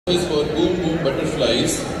is for Boom Boom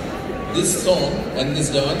Butterflies. This song and this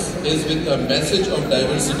dance is with a message of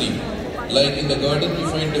diversity. Like in the garden we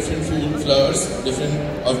find different flowers,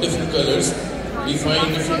 of different colors. We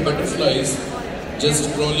find different butterflies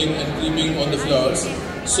just crawling and creeping on the flowers.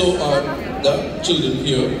 So are the children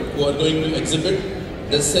here who are going to exhibit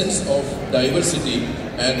the sense of diversity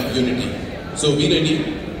and unity. So be ready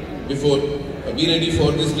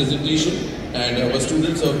for this presentation, and our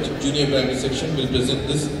students of junior primary section will present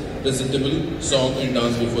this presentable song and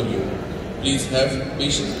dance before you. Please have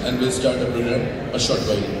patience and we'll start the program a short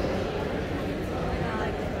while.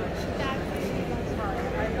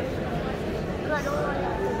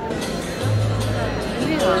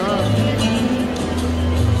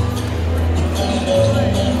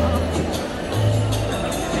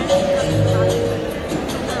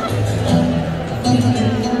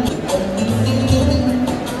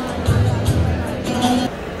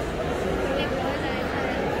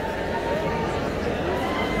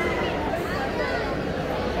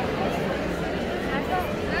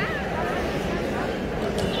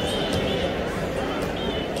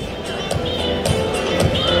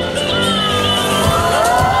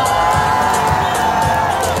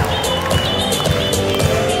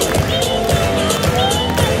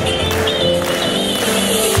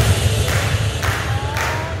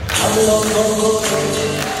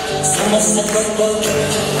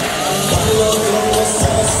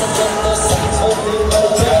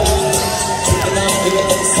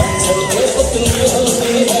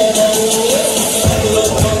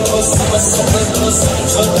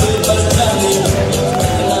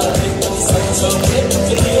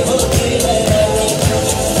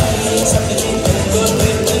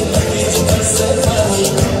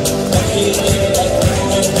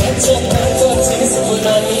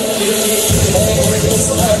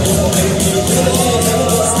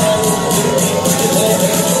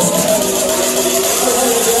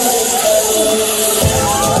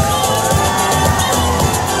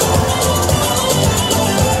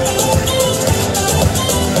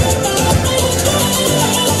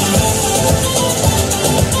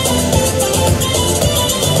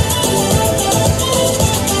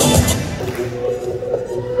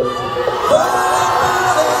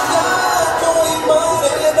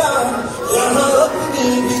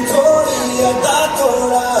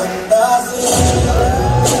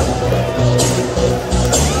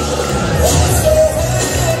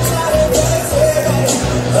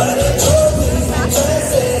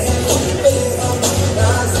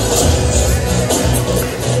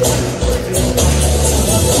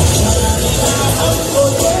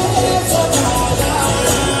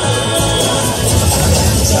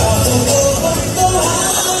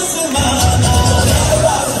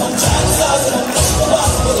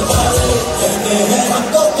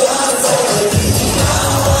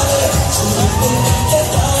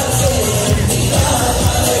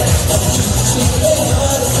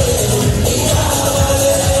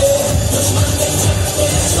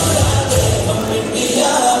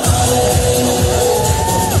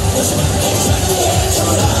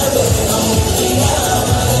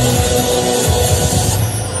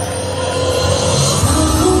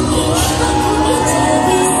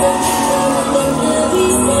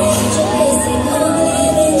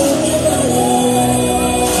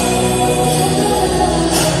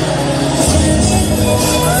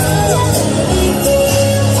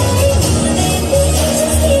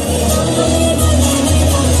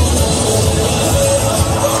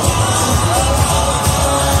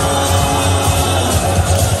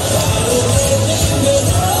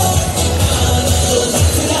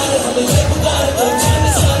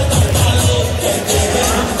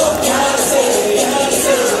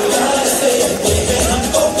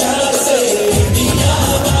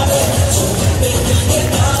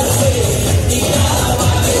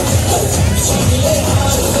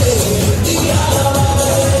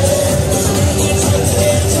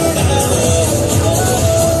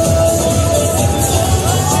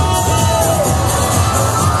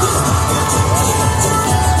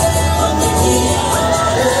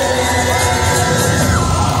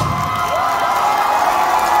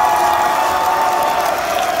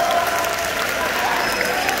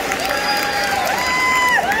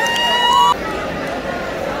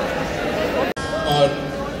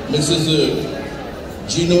 Mrs.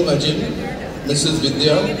 Gino Ajin, Mrs.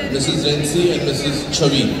 Vidya, Mrs. Renzi and Mrs.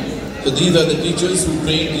 Chavi. So these are the teachers who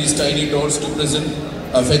trained these tiny tots to present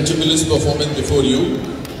a fantabulous performance before you.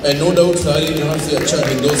 And no doubt सारी यहाँ से अच्छा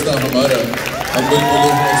हिंदुस्तान हमारा हम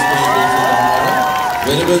बोले हैं इसमें हमारा.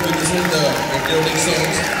 Whenever we listen the patriotic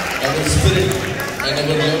songs, our spirit and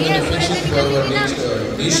our love and affection for our nature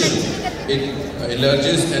nation, it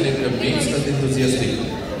enlarges and it makes us enthusiastic.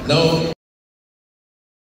 Now,